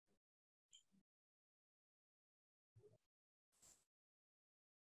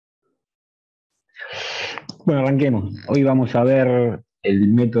Bueno, arranquemos. Hoy vamos a ver el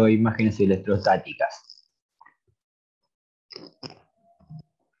método de imágenes electrostáticas,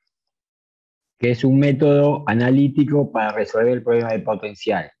 que es un método analítico para resolver el problema del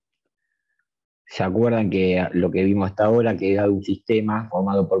potencial. ¿Se acuerdan que lo que vimos hasta ahora, que era un sistema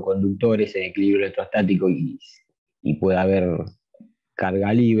formado por conductores en equilibrio electrostático y puede haber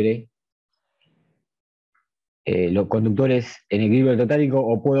carga libre? Los conductores en equilibrio electrostático,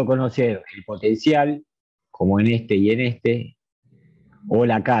 o puedo conocer el potencial, como en este y en este, o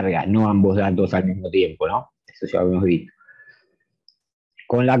la carga, no ambos datos al mismo tiempo, ¿no? Eso ya lo hemos visto.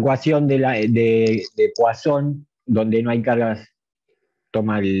 Con la ecuación de Poisson, donde no hay cargas,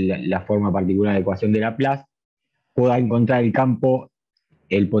 toma la forma particular de ecuación de Laplace, puedo encontrar el campo,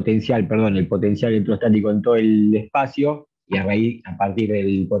 el potencial electrostático en todo el espacio, y a partir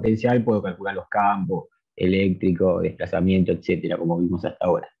del potencial puedo calcular los campos eléctricos, desplazamiento, etcétera, como vimos hasta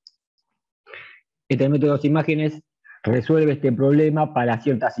ahora. Este método de imágenes resuelve este problema para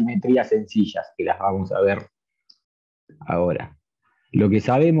ciertas simetrías sencillas, que las vamos a ver ahora. Lo que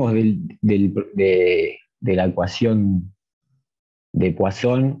sabemos de la ecuación de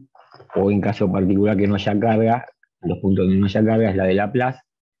Poisson, o en caso particular que no haya carga, los puntos donde no haya carga es la de Laplace,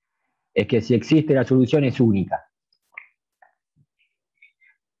 es que si existe la solución es única,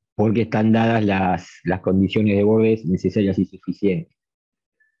 porque están dadas las condiciones de borde necesarias y suficientes.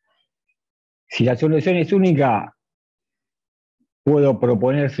 Si la solución es única, puedo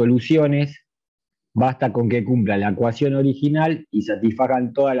proponer soluciones, basta con que cumplan la ecuación original y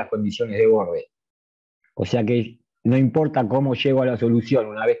satisfagan todas las condiciones de borde. O sea que no importa cómo llego a la solución,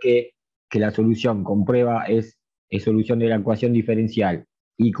 una vez que la solución comprueba es solución de la ecuación diferencial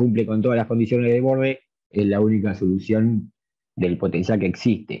y cumple con todas las condiciones de borde, es la única solución del potencial que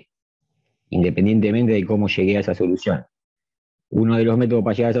existe, independientemente de cómo llegué a esa solución. Uno de los métodos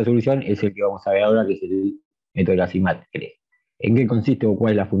para llegar a esa solución es el que vamos a ver ahora, que es el método de las imágenes. ¿En qué consiste o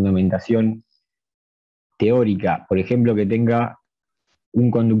cuál es la fundamentación teórica? Por ejemplo, que tenga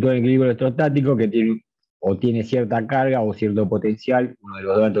un conductor en equilibrio electrostático que tiene cierta carga o cierto potencial, uno de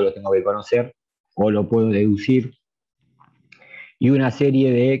los datos lo tengo que conocer o lo puedo deducir, y una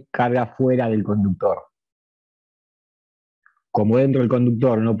serie de cargas fuera del conductor. Como dentro del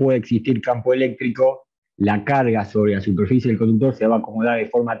conductor no puede existir campo eléctrico, la carga sobre la superficie del conductor se va a acomodar de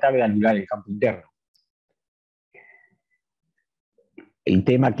forma tal de anular el campo interno. El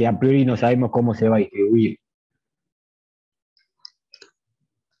tema que a priori no sabemos cómo se va a distribuir,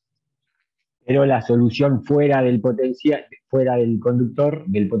 pero la solución fuera del potencial, fuera del conductor,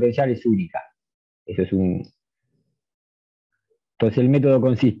 del potencial, es única. Eso es un, Entonces el método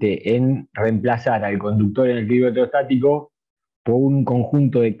consiste en reemplazar al conductor en el equilibrio electrostático por un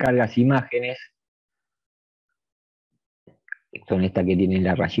conjunto de cargas imágenes, que son estas que tienen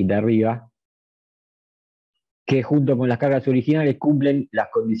la rayita arriba, que junto con las cargas originales cumplen las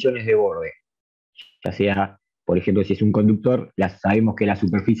condiciones de borde. Ya sea, por ejemplo, si es un conductor, sabemos que la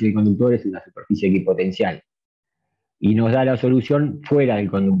superficie del conductor es una superficie equipotencial y nos da la solución fuera del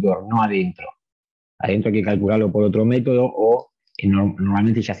conductor, no adentro. Adentro hay que calcularlo por otro método o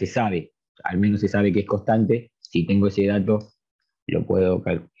normalmente ya se sabe, al menos se sabe que es constante. Si tengo ese dato, lo puedo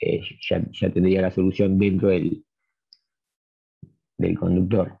ya tendría la solución dentro del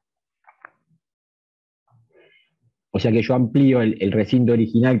conductor. O sea que yo amplío el recinto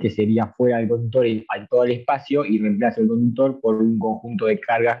original, que sería fuera del conductor, en todo el espacio, y reemplazo el conductor por un conjunto de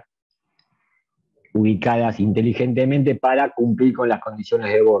cargas ubicadas inteligentemente para cumplir con las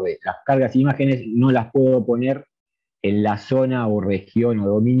condiciones de borde. Las cargas imágenes no las puedo poner en la zona o región o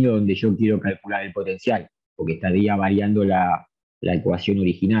dominio donde yo quiero calcular el potencial, porque estaría variando la ecuación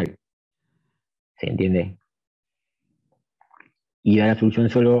original. ¿Se entiende? Y da la solución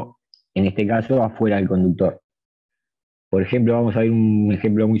solo, en este caso, afuera del conductor. Por ejemplo, vamos a ver un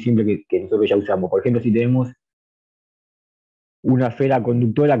ejemplo muy simple que nosotros ya usamos. Por ejemplo, si tenemos una esfera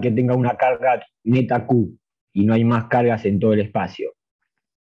conductora que tenga una carga neta Q y no hay más cargas en todo el espacio,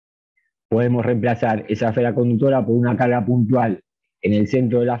 podemos reemplazar esa esfera conductora por una carga puntual en el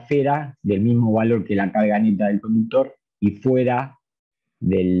centro de la esfera del mismo valor que la carga neta del conductor, y fuera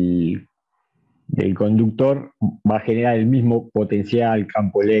del, del conductor va a generar el mismo potencial,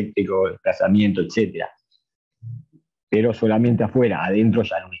 campo eléctrico, desplazamiento, etcétera, pero solamente afuera. Adentro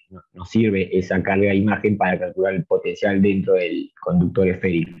ya no sirve esa carga de imagen para calcular el potencial dentro del conductor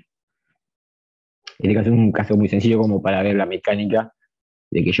esférico. Este caso es un caso muy sencillo como para ver la mecánica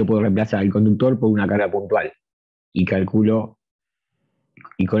de que yo puedo reemplazar el conductor por una carga puntual y calculo,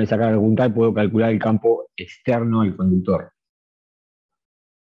 y con esa carga puntual puedo calcular el campo externo al conductor.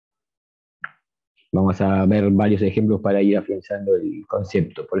 Vamos a ver varios ejemplos para ir afianzando el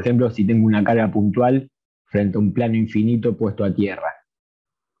concepto. Por ejemplo, si tengo una carga puntual frente a un plano infinito puesto a tierra.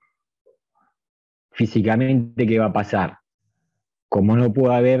 Físicamente, ¿qué va a pasar? Como no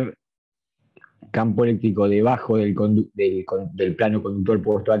puede haber campo eléctrico debajo del plano conductor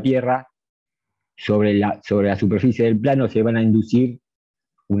puesto a tierra, sobre la superficie del plano se van a inducir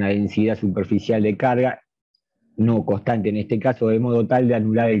una densidad superficial de carga, no constante en este caso, de modo tal de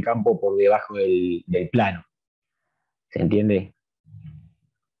anular el campo por debajo del plano. ¿Se entiende?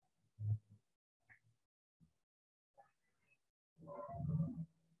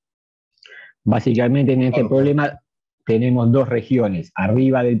 Básicamente en este Claro, claro. problema tenemos dos regiones,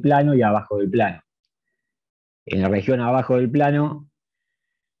 arriba del plano y abajo del plano. En la región abajo del plano,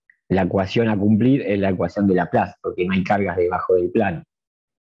 la ecuación a cumplir es la ecuación de Laplace, porque no hay cargas debajo del plano.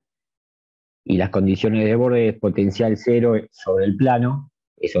 Y las condiciones de borde es potencial cero sobre el plano,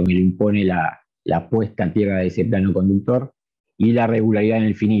 eso me lo impone la puesta a tierra de ese plano conductor, y la regularidad en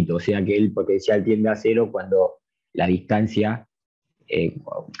el finito, o sea que el potencial tiende a cero cuando la distancia,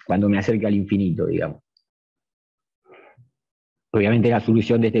 cuando me acerca al infinito, digamos. Obviamente la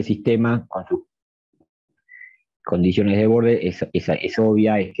solución de este sistema, con sus condiciones de borde, es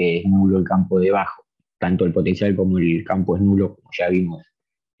obvia, es que es nulo el campo debajo. Tanto el potencial como el campo es nulo, como ya vimos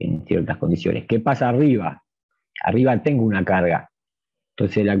en ciertas condiciones. ¿Qué pasa arriba? Arriba tengo una carga.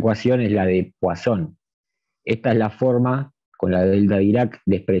 Entonces la ecuación es la de Poisson. Esta es la forma, con la delta de Dirac,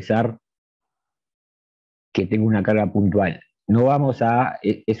 de expresar que tengo una carga puntual. No vamos a,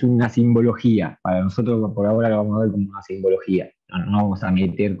 es una simbología, para nosotros por ahora lo vamos a ver como una simbología, no vamos a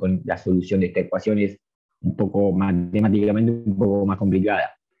meter con la solución de esta ecuación, es un poco matemáticamente un poco más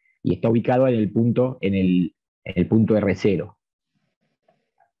complicada. Y está ubicado en el punto, en el punto R0.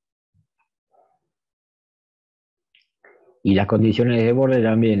 Y las condiciones de borde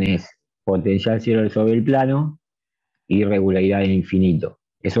también es potencial cero sobre el plano y regularidad en infinito.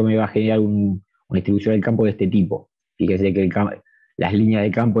 Eso me va a generar una distribución del campo de este tipo. Fíjese que las líneas de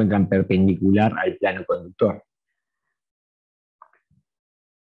campo entran perpendicular al plano conductor.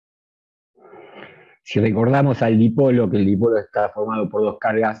 Si recordamos al dipolo, que el dipolo está formado por dos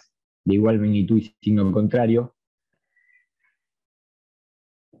cargas de igual magnitud y signo contrario,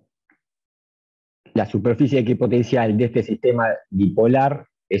 la superficie equipotencial de este sistema dipolar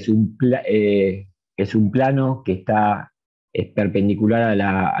es un plano que es perpendicular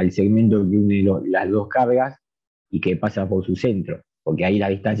al segmento que une las dos cargas y que pasa por su centro, porque ahí las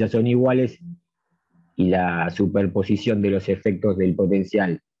distancias son iguales y la superposición de los efectos del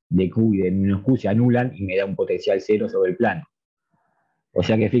potencial de Q y de menos Q se anulan y me da un potencial cero sobre el plano. O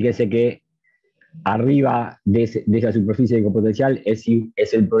sea que fíjese que arriba de esa superficie de potencial es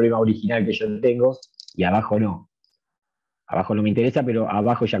el problema original que yo tengo y abajo no. Abajo no me interesa, pero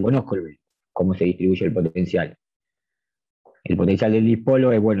abajo ya conozco cómo se distribuye el potencial. El potencial del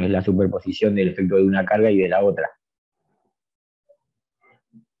dipolo es, bueno, es la superposición del efecto de una carga y de la otra.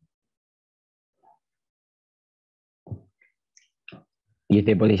 Y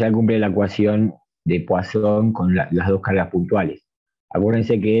este potencial cumple la ecuación de Poisson con las dos cargas puntuales.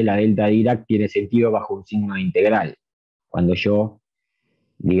 Acuérdense que la delta de Dirac tiene sentido bajo un signo de integral. Cuando yo,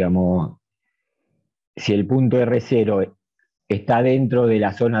 digamos, si el punto R0 está dentro de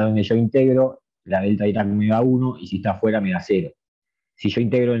la zona donde yo integro, la delta Dirac me da 1 y si está afuera me da 0. Si yo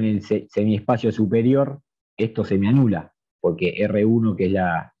integro en el semiespacio superior, esto se me anula, porque R1, que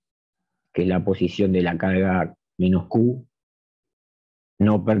es la posición de la carga menos Q,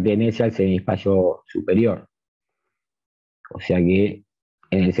 no pertenece al semiespacio superior. O sea que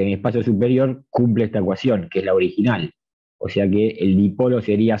en el semiespacio superior cumple esta ecuación, que es la original. O sea que el dipolo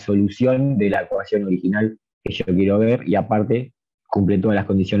sería solución de la ecuación original que yo quiero ver y aparte cumple todas las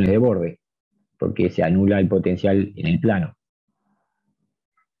condiciones de borde, porque se anula el potencial en el plano.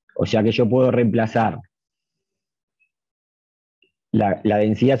 O sea que yo puedo reemplazar la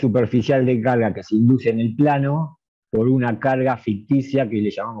densidad superficial de carga que se induce en el plano por una carga ficticia que le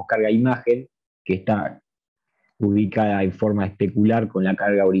llamamos carga imagen, que está ubicada en forma especular con la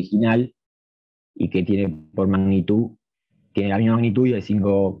carga original y que tiene por magnitud, tiene la misma magnitud y el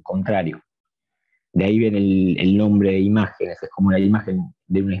signo contrario. De ahí viene el nombre de imágenes, es como la imagen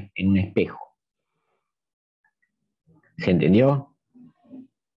en un espejo. ¿Se entendió?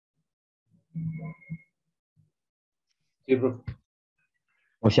 Sí, profe.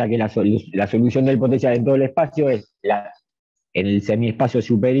 O sea que la solución del potencial en todo el espacio es en el semiespacio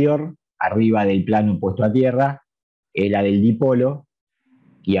superior, arriba del plano puesto a tierra, es la del dipolo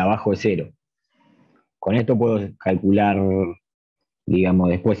y abajo es cero. Con esto puedo calcular, digamos,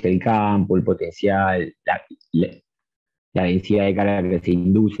 después el campo, el potencial, la densidad de carga que se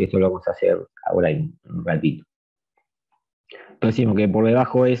induce, esto lo vamos a hacer ahora en un ratito. Entonces decimos que por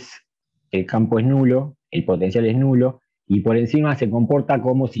debajo el campo es nulo, el potencial es nulo, y por encima se comporta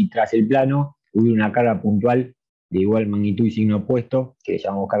como si tras el plano hubiera una carga puntual de igual magnitud y signo opuesto, que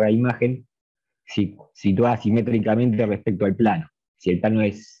llamamos carga de imagen, situada simétricamente respecto al plano. Si el plano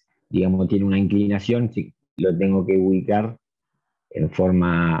digamos, tiene una inclinación, lo tengo que ubicar en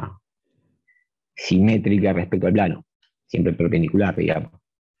forma simétrica respecto al plano, siempre perpendicular, digamos,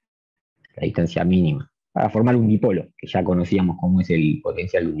 la distancia mínima, para formar un dipolo, que ya conocíamos cómo es el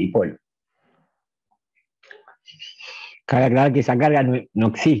potencial de un dipolo. Cabe aclarar que esa carga no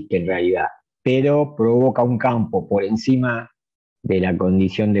existe en realidad, pero provoca un campo por encima de la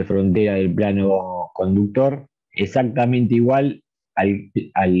condición de frontera del plano conductor, exactamente igual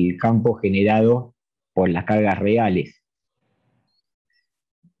al campo generado por las cargas reales.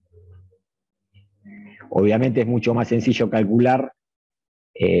 Obviamente es mucho más sencillo calcular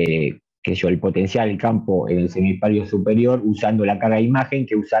el potencial del campo en el semiespacio superior usando la carga de imagen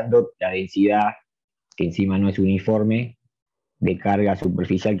que usando la densidad, que encima no es uniforme, de carga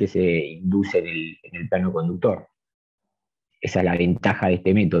superficial que se induce en el plano conductor. Esa es la ventaja de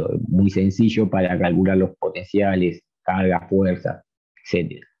este método, muy sencillo para calcular los potenciales, cargas, fuerzas,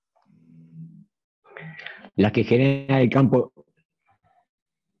 etc. Las que generan el campo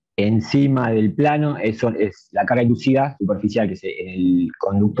encima del plano es la carga inducida superficial que es en el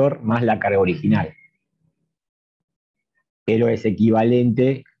conductor más la carga original, pero es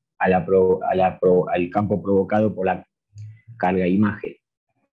equivalente al campo provocado por la carga imagen.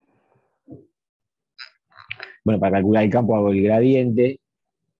 Bueno, para calcular el campo hago el gradiente,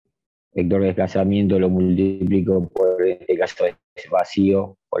 vector de desplazamiento lo multiplico por, en este caso, es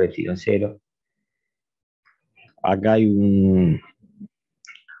vacío por epsilon 0. Acá hay un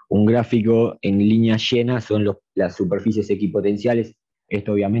gráfico en líneas llenas, son las superficies equipotenciales.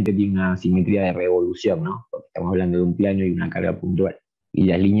 Esto obviamente tiene una simetría de revolución, ¿no? Porque estamos hablando de un plano y una carga puntual. Y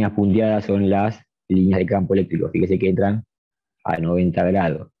las líneas punteadas son las líneas de campo eléctrico. Fíjese que entran a 90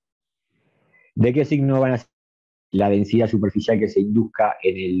 grados. ¿De qué signo van a ser la densidad superficial que se induzca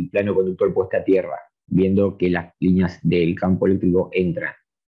en el plano conductor puesta a tierra? Viendo que las líneas del campo eléctrico entran.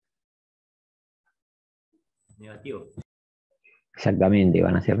 Negativo. Exactamente,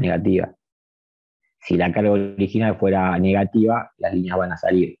 van a ser negativas. Si la carga original fuera negativa, las líneas van a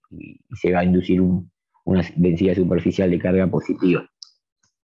salir y se va a inducir una densidad superficial de carga positiva.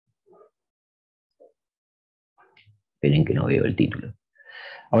 Esperen que no veo el título.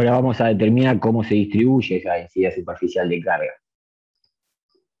 Ahora vamos a determinar cómo se distribuye esa densidad superficial de carga.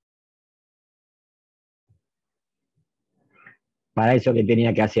 Para eso, ¿qué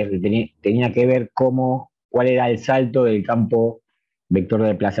tenía que hacer? Tenía que ver cuál era el salto del campo vector de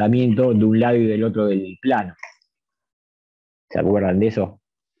desplazamiento de un lado y del otro del plano. ¿Se acuerdan de eso?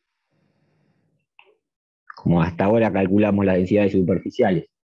 Como hasta ahora calculamos las densidades superficiales.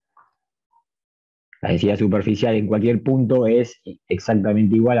 La densidad superficial en cualquier punto es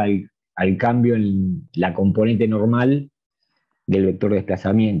exactamente igual al cambio en la componente normal del vector de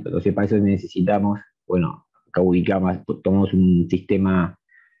desplazamiento. Entonces, para eso necesitamos, bueno, acá ubicamos, tomamos un sistema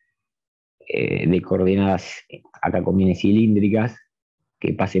de coordenadas, acá conviene cilíndricas,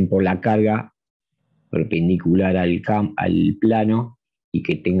 que pasen por la carga perpendicular al plano y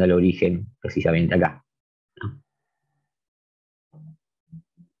que tenga el origen precisamente acá, ¿no?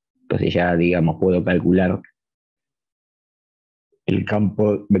 Entonces ya, digamos, puedo calcular el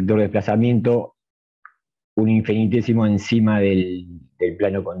campo vector de desplazamiento un infinitésimo encima del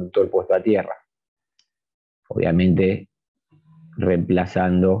plano conductor puesto a tierra. Obviamente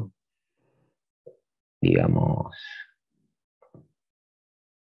reemplazando, digamos,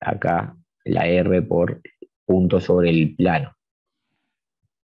 acá la R por punto sobre el plano.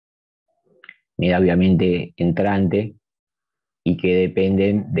 Me da obviamente entrante y que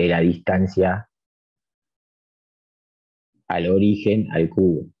dependen de la distancia al origen, al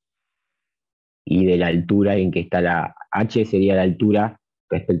cubo, y de la altura en que está la H sería la altura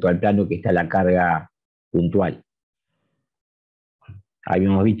respecto al plano que está la carga puntual.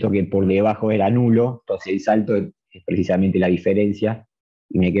 Habíamos visto que por debajo era nulo, entonces el salto es precisamente la diferencia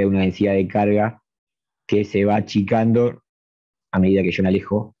y me queda una densidad de carga que se va achicando a medida que yo me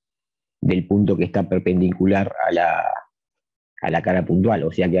alejo del punto que está perpendicular a la carga puntual,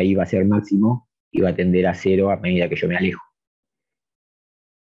 o sea que ahí va a ser máximo y va a tender a cero a medida que yo me alejo.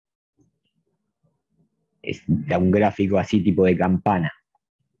 Da un gráfico así tipo de campana.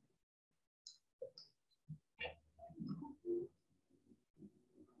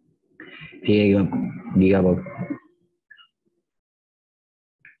 Sí, digamos.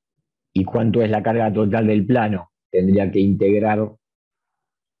 ¿Y cuánto es la carga total del plano? tendría que integrar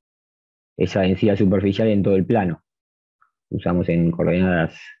esa densidad superficial en todo el plano. Usamos en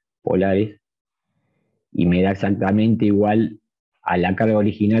coordenadas polares y me da exactamente igual a la carga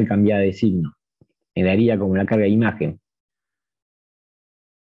original cambiada de signo. Me daría como la carga de imagen.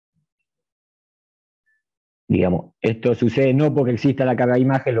 Digamos, esto sucede no porque exista la carga de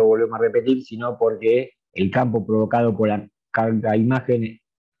imagen, lo volvemos a repetir, sino porque el campo provocado por la carga de imagen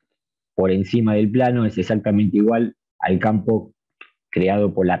por encima del plano es exactamente igual al campo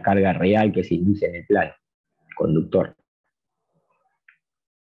creado por la carga real que se induce en el plano conductor.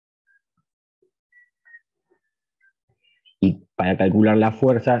 Y para calcular la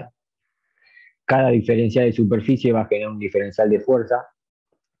fuerza, cada diferencial de superficie va a generar un diferencial de fuerza,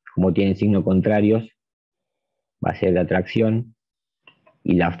 como tienen signos contrarios, va a ser de atracción,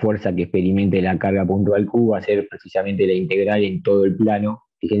 y la fuerza que experimente la carga puntual Q va a ser precisamente la integral en todo el plano.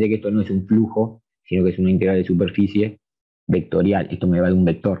 Fíjense que esto no es un flujo, sino que es una integral de superficie vectorial. Esto me va de un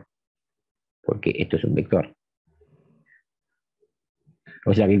vector, porque esto es un vector.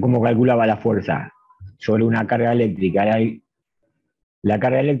 O sea que, ¿cómo calculaba la fuerza? Sobre una carga eléctrica. La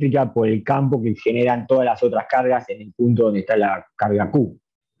carga eléctrica por el campo que generan todas las otras cargas en el punto donde está la carga Q.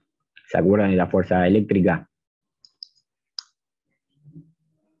 ¿Se acuerdan de la fuerza eléctrica?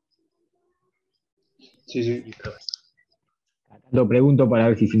 Sí, sí. Lo pregunto para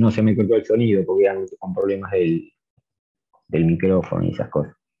ver si no se me cortó el sonido, porque ando con problemas del micrófono y esas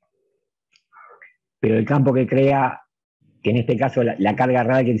cosas. Pero el campo que crea, que en este caso la carga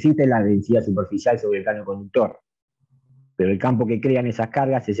real que existe es la densidad superficial sobre el plano conductor. Pero el campo que crean esas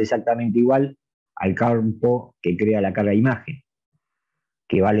cargas es exactamente igual al campo que crea la carga de imagen,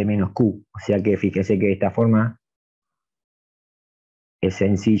 que vale menos Q. O sea que fíjese que de esta forma es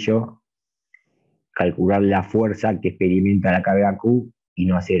sencillo calcular la fuerza que experimenta la carga Q y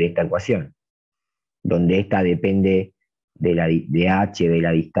no hacer esta ecuación, donde esta depende de H, de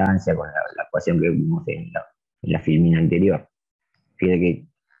la distancia, con la ecuación que vimos en la filmina anterior. Fíjate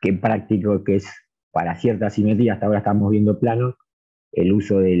que práctico que es para cierta simetría, hasta ahora estamos viendo planos, el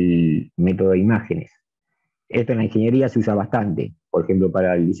uso del método de imágenes. Esto en la ingeniería se usa bastante, por ejemplo,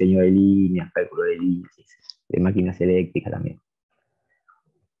 para el diseño de líneas, cálculo de líneas, de máquinas eléctricas también.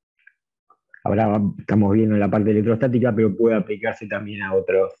 Ahora estamos viendo en la parte electrostática, pero puede aplicarse también a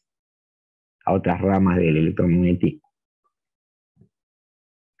otras ramas del electromagnetismo.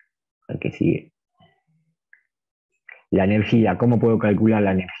 Al que sigue. La energía, ¿cómo puedo calcular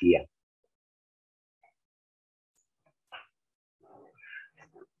la energía?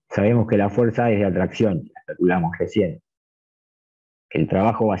 Sabemos que la fuerza es de atracción, la calculamos recién. El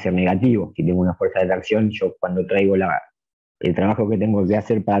trabajo va a ser negativo. Si tengo una fuerza de atracción, yo cuando traigo el trabajo que tengo que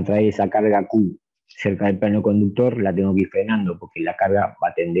hacer para traer esa carga Q cerca del plano conductor, la tengo que ir frenando porque la carga va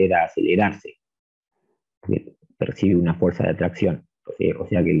a tender a acelerarse, porque percibe una fuerza de atracción. O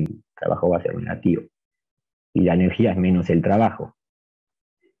sea que el trabajo va a ser negativo. Y la energía es menos el trabajo.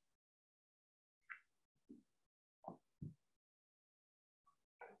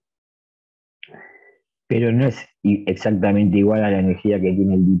 Pero no es exactamente igual a la energía que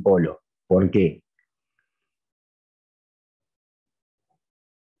tiene el dipolo. ¿Por qué?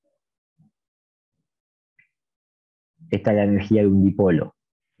 Esta es la energía de un dipolo,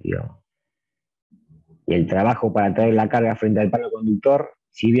 digamos. Y el trabajo para traer la carga frente al plano conductor,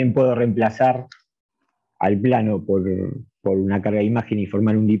 si bien puedo reemplazar al plano por una carga de imagen y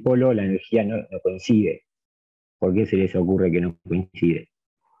formar un dipolo, la energía no coincide. ¿Por qué se les ocurre que no coincide?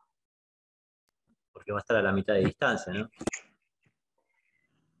 Porque va a estar a la mitad de distancia, ¿no?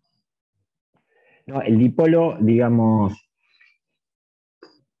 No, el dipolo, digamos,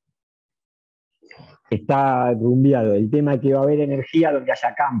 está rumbeado. El tema es que va a haber energía donde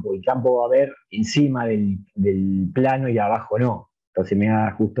haya campo, y campo va a haber encima del plano y abajo no. Entonces me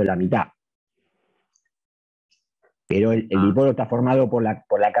da justo la mitad. Pero el dipolo está formado por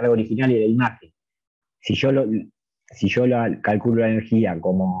la carga original y la imagen. Si yo calculo la energía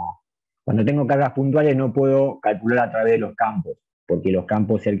como... Cuando tengo cargas puntuales no puedo calcular a través de los campos, porque los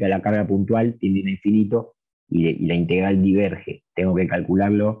campos cerca de la carga puntual tienden a infinito y la integral diverge. Tengo que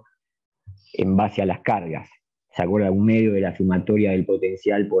calcularlo en base a las cargas. ¿Se acuerda? Un medio de la sumatoria del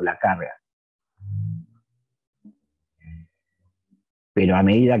potencial por la carga. Pero a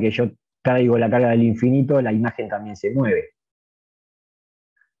medida que yo traigo la carga del infinito, la imagen también se mueve.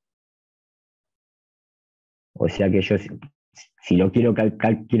 O sea que yo, si lo quiero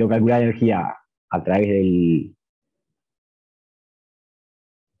calcular energía a través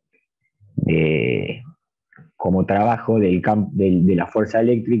como trabajo de la fuerza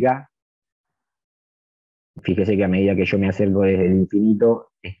eléctrica, Fíjese que a medida que yo me acerco desde el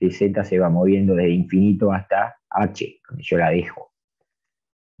infinito, este Z se va moviendo desde infinito hasta H, donde yo la dejo.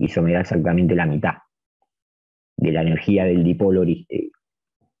 Y eso me da exactamente la mitad de la energía del dipolo.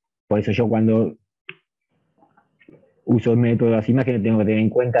 Por eso yo cuando uso el método de las imágenes tengo que tener en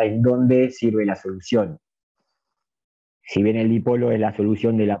cuenta en dónde sirve la solución. Si bien el dipolo es la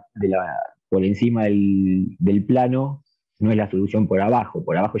solución por encima del plano, no es la solución por abajo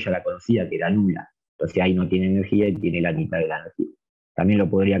ya la conocía, que era nula. Entonces ahí no tiene energía y tiene la mitad de la energía. También lo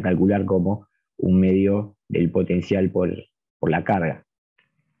podría calcular como un medio del potencial por la carga.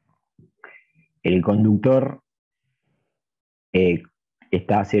 El conductor eh,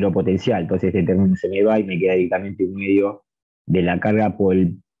 está a cero potencial, entonces este término se me va y me queda directamente un medio de la carga por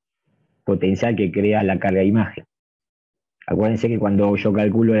el potencial que crea la carga imagen. Acuérdense que cuando yo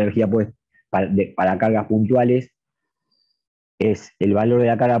calculo la energía pues, para cargas puntuales, es el valor de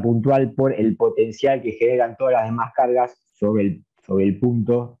la carga puntual por el potencial que generan todas las demás cargas sobre el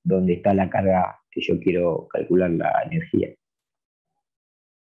punto donde está la carga que yo quiero calcular la energía.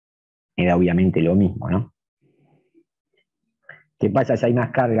 Era obviamente lo mismo, ¿no? ¿Qué pasa si hay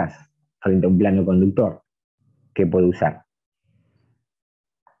más cargas frente a un plano conductor? ¿Qué puedo usar?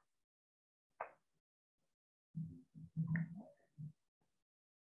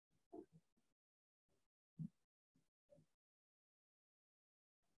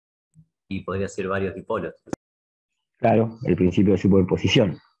 Y podría ser varios dipolos. Claro, el principio de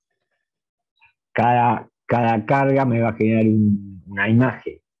superposición. Cada carga me va a generar una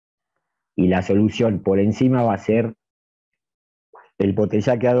imagen y la solución por encima va a ser el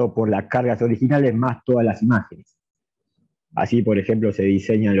potencial creado por las cargas originales más todas las imágenes. Así, por ejemplo, se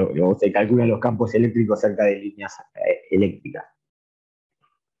diseñan o se calculan los campos eléctricos cerca de líneas eléctricas.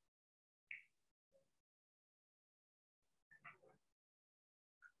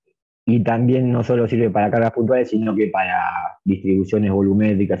 Y también no solo sirve para cargas puntuales, sino que para distribuciones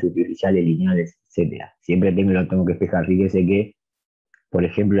volumétricas, superficiales, lineales, etc. Siempre lo tengo que espejar. Fíjese que, por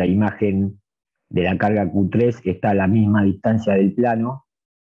ejemplo, la imagen de la carga Q3 está a la misma distancia del plano,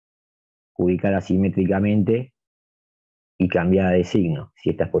 ubicada simétricamente y cambiada de signo. Si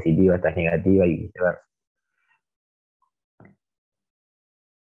esta es positiva, esta es negativa y viceversa.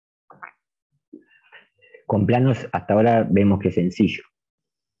 Con planos hasta ahora vemos que es sencillo.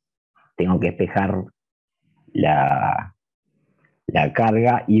 Tengo que espejar la, la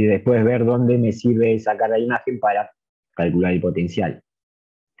carga y después ver dónde me sirve esa carga de imagen para calcular el potencial.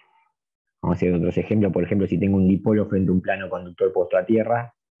 Vamos a hacer otros ejemplos. Por ejemplo, si tengo un dipolo frente a un plano conductor puesto a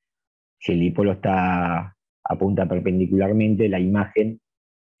tierra, si el dipolo apunta perpendicularmente, la imagen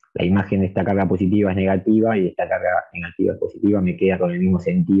de esta carga positiva es negativa y esta carga negativa es positiva, me queda con el mismo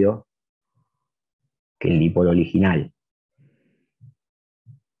sentido que el dipolo original.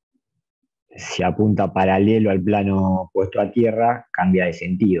 Si apunta paralelo al plano puesto a tierra, cambia de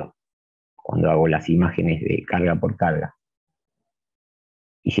sentido cuando hago las imágenes de carga por carga.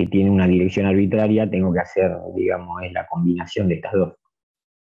 Y si tiene una dirección arbitraria, tengo que hacer, digamos, la combinación de estas dos.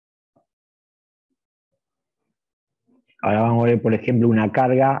 Ahora vamos a ver, por ejemplo, una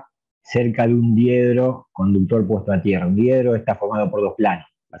carga cerca de un diedro conductor puesto a tierra. Un diedro está formado por dos planos,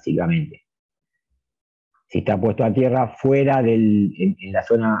 básicamente. Si está puesto a tierra, en la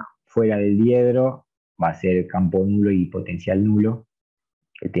zona fuera del diedro, va a ser campo nulo y potencial nulo.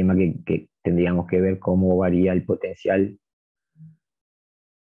 El tema que tendríamos que ver cómo varía el potencial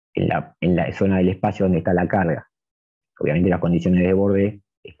en la zona del espacio donde está la carga. Obviamente las condiciones de borde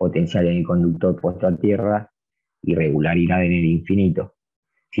es potencial en el conductor puesto a tierra y regularidad en el infinito.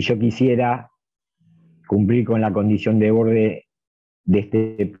 Si yo quisiera cumplir con la condición de borde de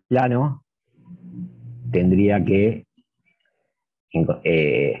este plano, tendría que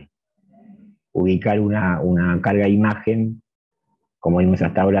ubicar una carga imagen, como vimos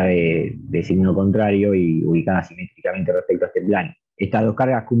hasta ahora, de signo contrario y ubicada simétricamente respecto a este plano. Estas dos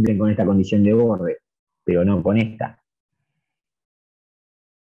cargas cumplen con esta condición de borde, pero no con esta.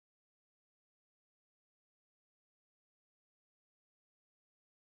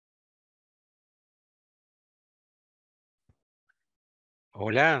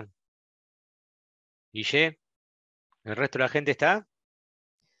 Hola, Guille, ¿el resto de la gente está?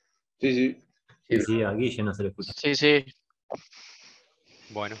 Sí, sí. Sí, sí, a Guille no se le escucha. Sí, sí.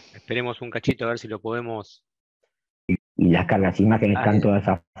 Bueno, esperemos un cachito a ver si lo podemos. Y las cargas imágenes están todas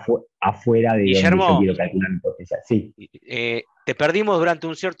afuera de donde yo Guillermo, quiero calcular mi potencial. Sí. te perdimos durante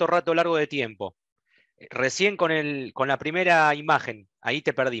un cierto rato largo de tiempo. Recién con la primera imagen, ahí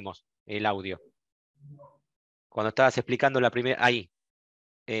te perdimos el audio. Cuando estabas explicando la primera, ahí,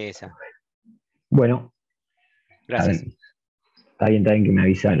 esa. Bueno, Gracias. está bien que me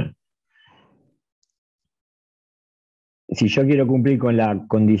avisaron. Si yo quiero cumplir con la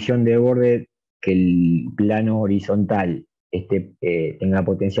condición de borde que el plano horizontal tenga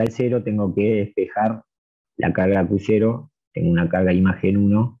potencial cero, tengo que despejar la carga Q0, tengo una carga imagen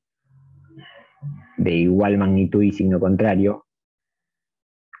 1 de igual magnitud y signo contrario,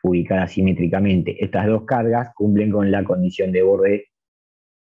 ubicada simétricamente. Estas dos cargas cumplen con la condición de borde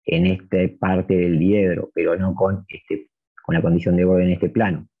en esta parte del diedro, pero no con la condición de borde en este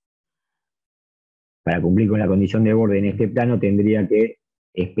plano. Para cumplir con la condición de borde en este plano tendría que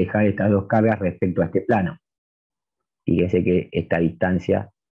espejar estas dos cargas respecto a este plano. Fíjense que esta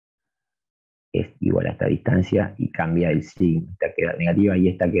distancia es igual a esta distancia y cambia el signo. Esta queda negativa y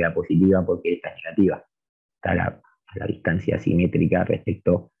esta queda positiva porque esta es negativa. Está la distancia simétrica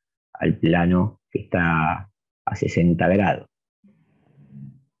respecto al plano que está a 60 grados.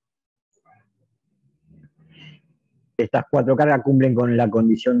 Estas cuatro cargas cumplen con la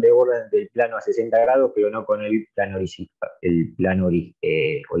condición de borde del plano a 60 grados, pero no con el plano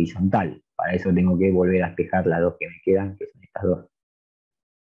horizontal. Para eso tengo que volver a espejar las dos que me quedan, que son estas dos.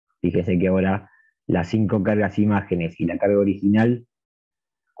 Fíjense que ahora las 5 cargas imágenes y la carga original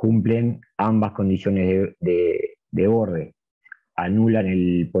cumplen ambas condiciones de borde. Anulan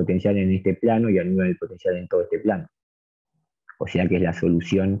el potencial en este plano y anulan el potencial en todo este plano. O sea que es la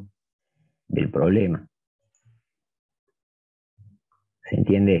solución del problema. ¿Se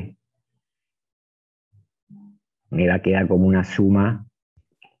entiende? Me va a quedar como una suma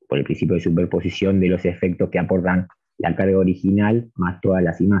por el principio de superposición de los efectos que aportan la carga original más todas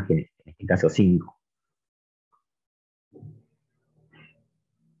las imágenes, en este caso 5.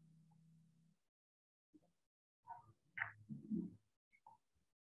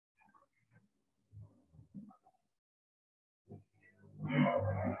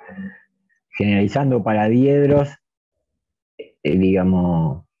 Generalizando para diedros,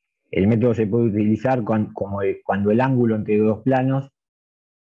 digamos, el método se puede utilizar cuando el ángulo entre dos planos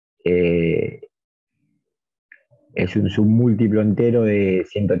es un submúltiplo entero de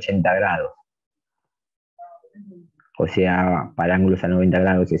 180 grados. O sea, para ángulos a 90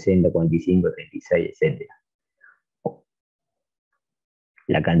 grados, 60, 45, 36, etc.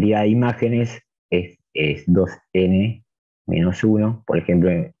 La cantidad de imágenes es 2n menos 1. Por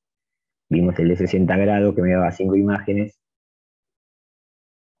ejemplo, vimos el de 60 grados que me daba 5 imágenes.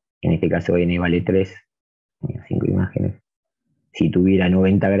 En este caso n vale 3, 5 imágenes. Si tuviera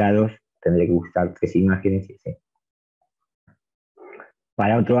 90 grados, tendré que usar 3 imágenes.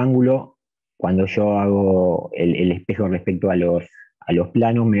 Para otro ángulo, cuando yo hago el espejo respecto a los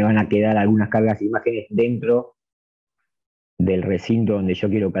planos, me van a quedar algunas cargas de imágenes dentro del recinto donde yo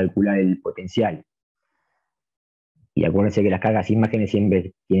quiero calcular el potencial. Y acuérdense que las cargas de imágenes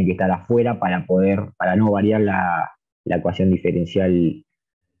siempre tienen que estar afuera para no variar la ecuación diferencial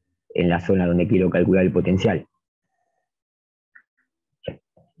en la zona donde quiero calcular el potencial.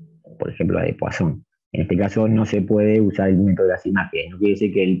 Por ejemplo, la de Poisson. En este caso no se puede usar el método de las imágenes. No quiere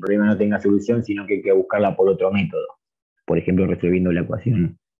decir que el problema no tenga solución, sino que hay que buscarla por otro método. Por ejemplo, resolviendo la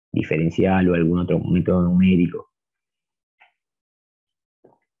ecuación diferencial o algún otro método numérico.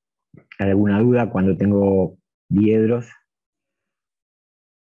 ¿Hay alguna duda cuando tengo diedros?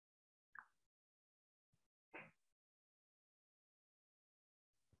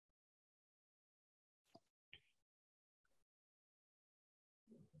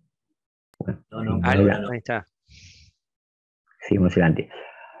 No, Ahí está. Seguimos adelante.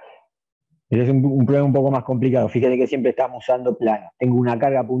 Es un problema un poco más complicado. Fíjate que siempre estamos usando planos. Tengo una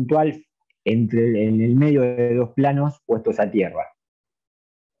carga puntual en el medio de dos planos puestos a tierra.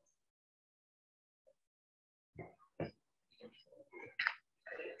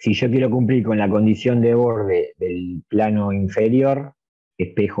 Si yo quiero cumplir con la condición de borde del plano inferior,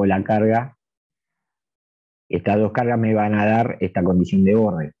 espejo la carga. Estas dos cargas me van a dar esta condición de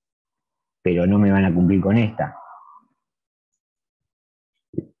borde, pero no me van a cumplir con esta.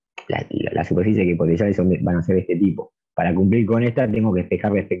 La superficie que potenciales van a ser de este tipo. Para cumplir con esta tengo que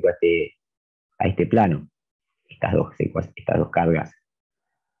espejar respecto a este plano. Estas dos cargas.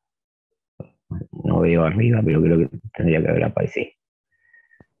 No veo arriba, pero creo que tendría que haber aparecido.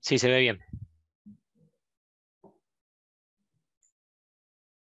 Sí, se ve bien.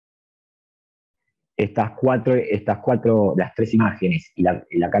 Las tres imágenes y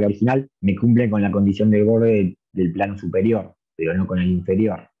la carga original me cumplen con la condición de borde del plano superior, pero no con el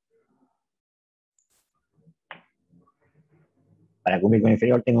inferior. Para cumplir con el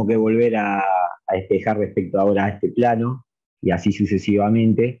inferior tengo que volver a despejar respecto ahora a este plano y así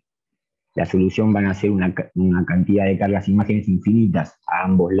sucesivamente. La solución van a ser una cantidad de cargas imágenes infinitas a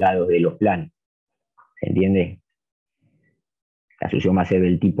ambos lados de los planos. ¿Se entiende? La solución va a ser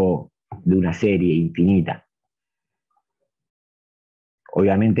del tipo de una serie infinita.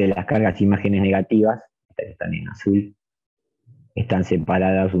 Obviamente las cargas imágenes negativas, estas que están en azul, están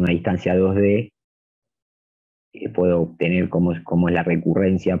separadas a una distancia 2D, que puedo obtener como es la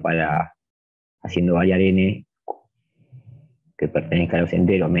recurrencia para haciendo variar n que pertenezca a los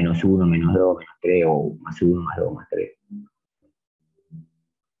enteros, -1, -2, -3 o +1, +2, +3.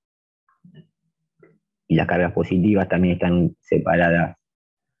 Y las cargas positivas también están separadas a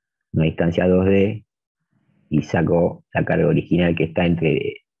una distancia 2D y saco la carga original que está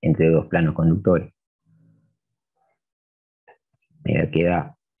entre dos planos conductores. Me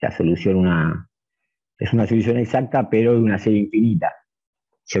queda la solución, es una solución exacta, pero de una serie infinita.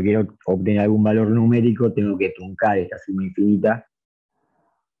 Si yo quiero obtener algún valor numérico, tengo que truncar esta suma infinita,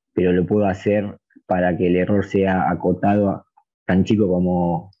 pero lo puedo hacer para que el error sea acotado tan chico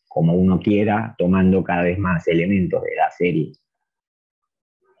como uno quiera, tomando cada vez más elementos de la serie.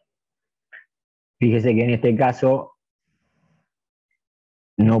 Fíjese que en este caso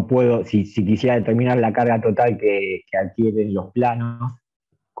no puedo, si quisiera determinar la carga total que adquieren los planos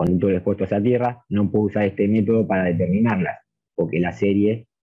conductores puestos a tierra, no puedo usar este método para determinarlas, porque la serie,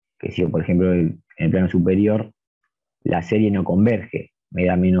 que si yo, por ejemplo, en el plano superior, la serie no converge, me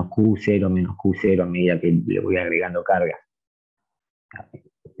da -Q0, -Q0 a medida que le voy agregando carga.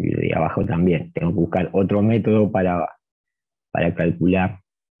 Y de abajo también, tengo que buscar otro método para calcular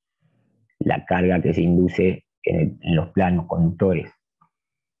la carga que se induce en los planos conductores.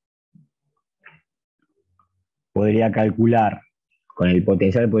 Podría calcular, con el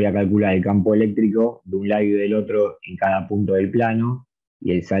potencial podría calcular el campo eléctrico de un lado y del otro en cada punto del plano,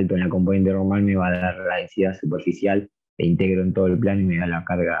 y el salto en la componente normal me va a dar la densidad superficial, e integro en todo el plano y me da la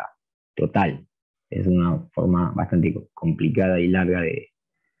carga total. Es una forma bastante complicada y larga de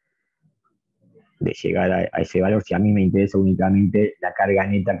llegar a ese valor, si a mí me interesa únicamente la carga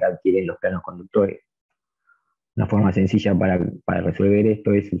neta que adquieren los planos conductores. Una forma sencilla para resolver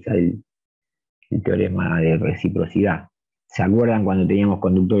esto es usar el teorema de reciprocidad. ¿Se acuerdan cuando teníamos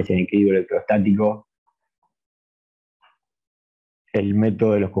conductores en equilibrio electrostático? El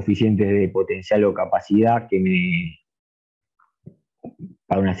método de los coeficientes de potencial o capacidad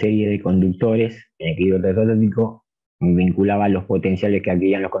para una serie de conductores en equilibrio electrostático me vinculaba los potenciales que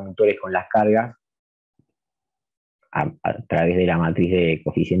adquirían los conductores con las cargas a través de la matriz de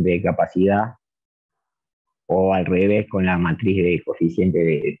coeficiente de capacidad, o al revés con la matriz de coeficiente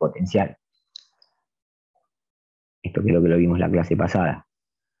de potencial. Esto creo que lo vimos la clase pasada.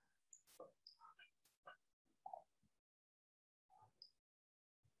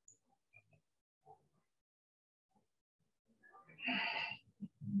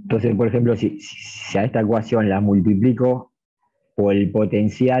 Entonces, por ejemplo, si a esta ecuación la multiplico por el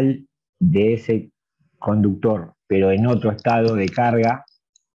potencial de ese conductor, pero en otro estado de carga,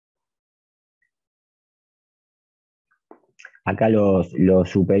 acá los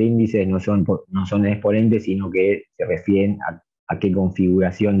superíndices no son exponentes, sino que se refieren a qué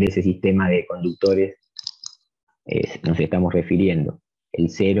configuración de ese sistema de conductores nos estamos refiriendo. El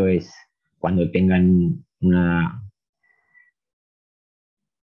 0 es cuando tengan una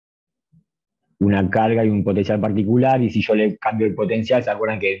carga y un potencial particular, y si yo le cambio el potencial, se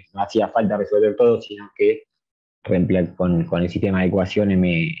acuerdan que no hacía falta resolver todo, sino que con el sistema de ecuaciones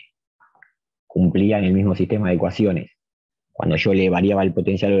me cumplía en el mismo sistema de ecuaciones, cuando yo le variaba el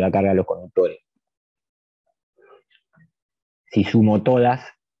potencial o la carga a los conductores. Si sumo todas,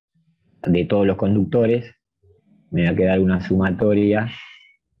 de todos los conductores, me va a quedar una sumatoria.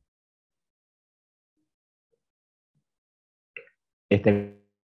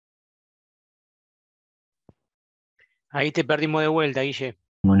 Ahí te perdimos de vuelta, Guille.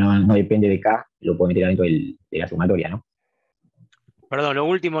 Como no depende de K, lo puedo meter dentro de la sumatoria, ¿no? Perdón, lo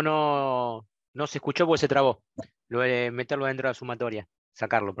último no se escuchó porque se trabó. Lo de meterlo dentro de la sumatoria.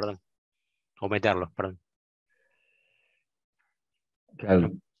 Sacarlo, perdón. O meterlo, perdón.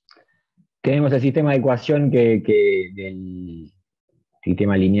 Claro. Tenemos el sistema de ecuación del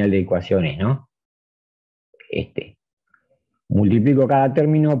sistema lineal de ecuaciones, ¿no? Multiplico cada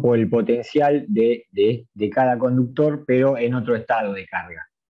término por el potencial de cada conductor, pero en otro estado de carga.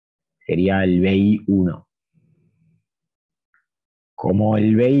 Sería el BI1. Como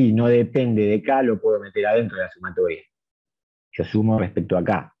el BI no depende de K, lo puedo meter adentro de la sumatoria. Yo sumo respecto a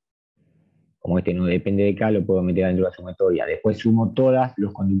K. Como este no depende de K, lo puedo meter adentro de la sumatoria. Después sumo todos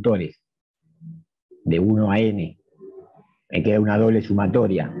los conductores, de 1 a n. Me queda una doble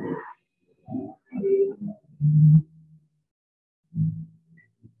sumatoria.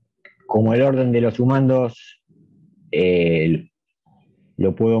 Como el orden de los sumandos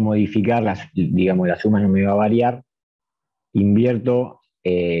lo puedo modificar, digamos, la suma no me va a variar, invierto,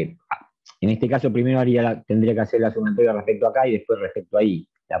 En este caso, primero tendría que hacer la sumatoria respecto a acá y después respecto a ahí.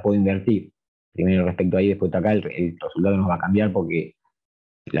 La puedo invertir. Primero respecto a ahí, después a acá, el resultado nos va a cambiar porque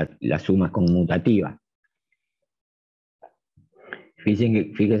la suma es conmutativa.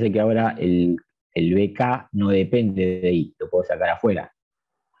 Fíjense que ahora el BK no depende de ahí, lo puedo sacar afuera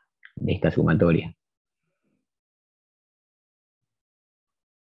de esta sumatoria.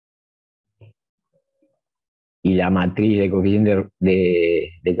 Y la matriz de coeficiente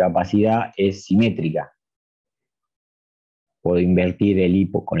de capacidad es simétrica. Puedo invertir el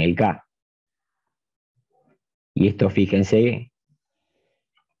I con el K. Y esto, fíjense,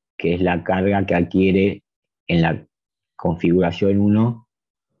 que es la carga que adquiere en la configuración 1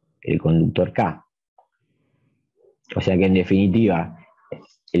 el conductor K. O sea que, en definitiva,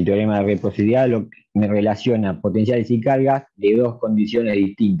 el teorema de reciprocidad me relaciona potenciales y cargas de dos condiciones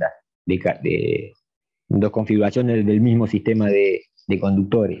distintas, de dos configuraciones del mismo sistema de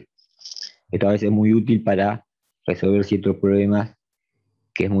conductores. Esto a veces es muy útil para resolver ciertos problemas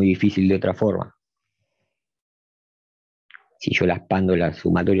que es muy difícil de otra forma. Si yo la expando, la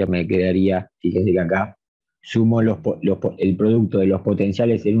sumatoria me quedaría, fíjense que acá sumo el producto de los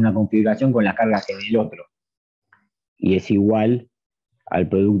potenciales en una configuración con las cargas en el otro. Y es igual al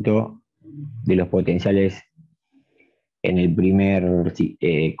producto de los potenciales en el primer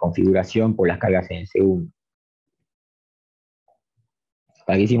configuración por las cargas en el segundo.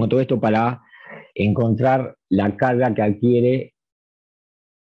 ¿Para qué hicimos todo esto? Para encontrar la carga que adquiere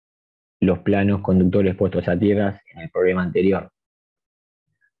los planos conductores puestos a tierras en el problema anterior.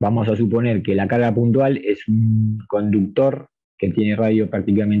 Vamos a suponer que la carga puntual es un conductor que tiene radio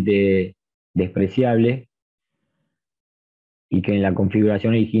prácticamente despreciable y que en la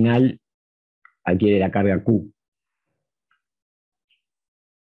configuración original adquiere la carga Q.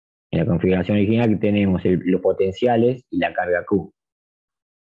 En la configuración original tenemos los potenciales y la carga Q.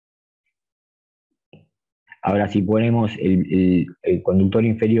 Ahora, si ponemos el conductor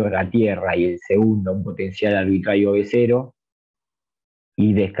inferior a tierra y el segundo un potencial arbitrario B0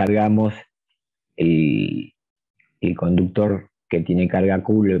 y descargamos el conductor que tiene carga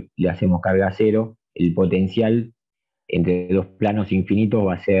Q, le hacemos carga 0, el potencial entre dos planos infinitos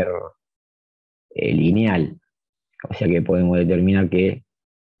va a ser lineal. O sea que podemos determinar que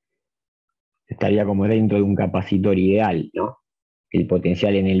estaría como dentro de un capacitor ideal, ¿no? El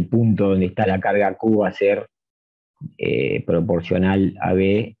potencial en el punto donde está la carga Q va a ser proporcional a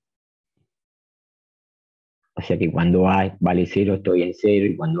B. O sea que cuando A vale 0 estoy en 0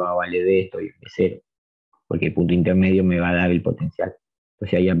 y cuando A vale D estoy en 0. Porque el punto intermedio me va a dar el potencial.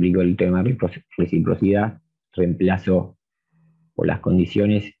 Entonces ahí aplico el tema de reciprocidad, reemplazo por las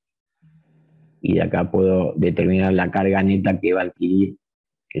condiciones y de acá puedo determinar la carga neta que va a adquirir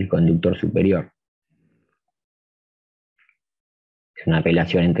el conductor superior. Es una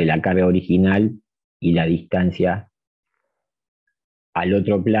relación entre la carga original y la distancia al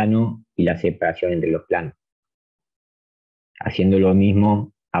otro plano y la separación entre los planos. Haciendo lo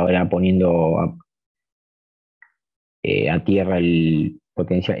mismo, ahora poniendo a tierra el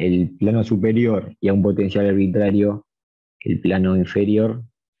plano superior y a un potencial arbitrario el plano inferior,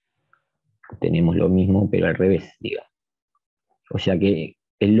 tenemos lo mismo, pero al revés, digamos. O sea que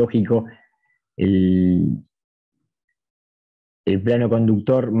es lógico, el plano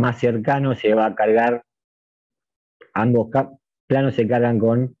conductor más cercano se va a cargar, ambos planos se cargan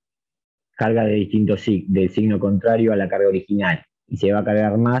con carga de distintos del signo contrario a la carga original, y se va a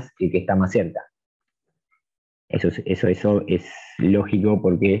cargar más el que está más cerca. Eso es lógico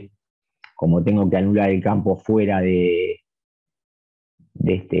porque como tengo que anular el campo fuera de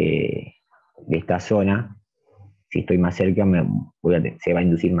esta zona, si estoy más cerca se va a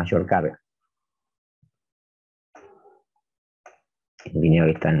inducir mayor carga. En línea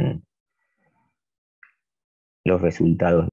que están los resultados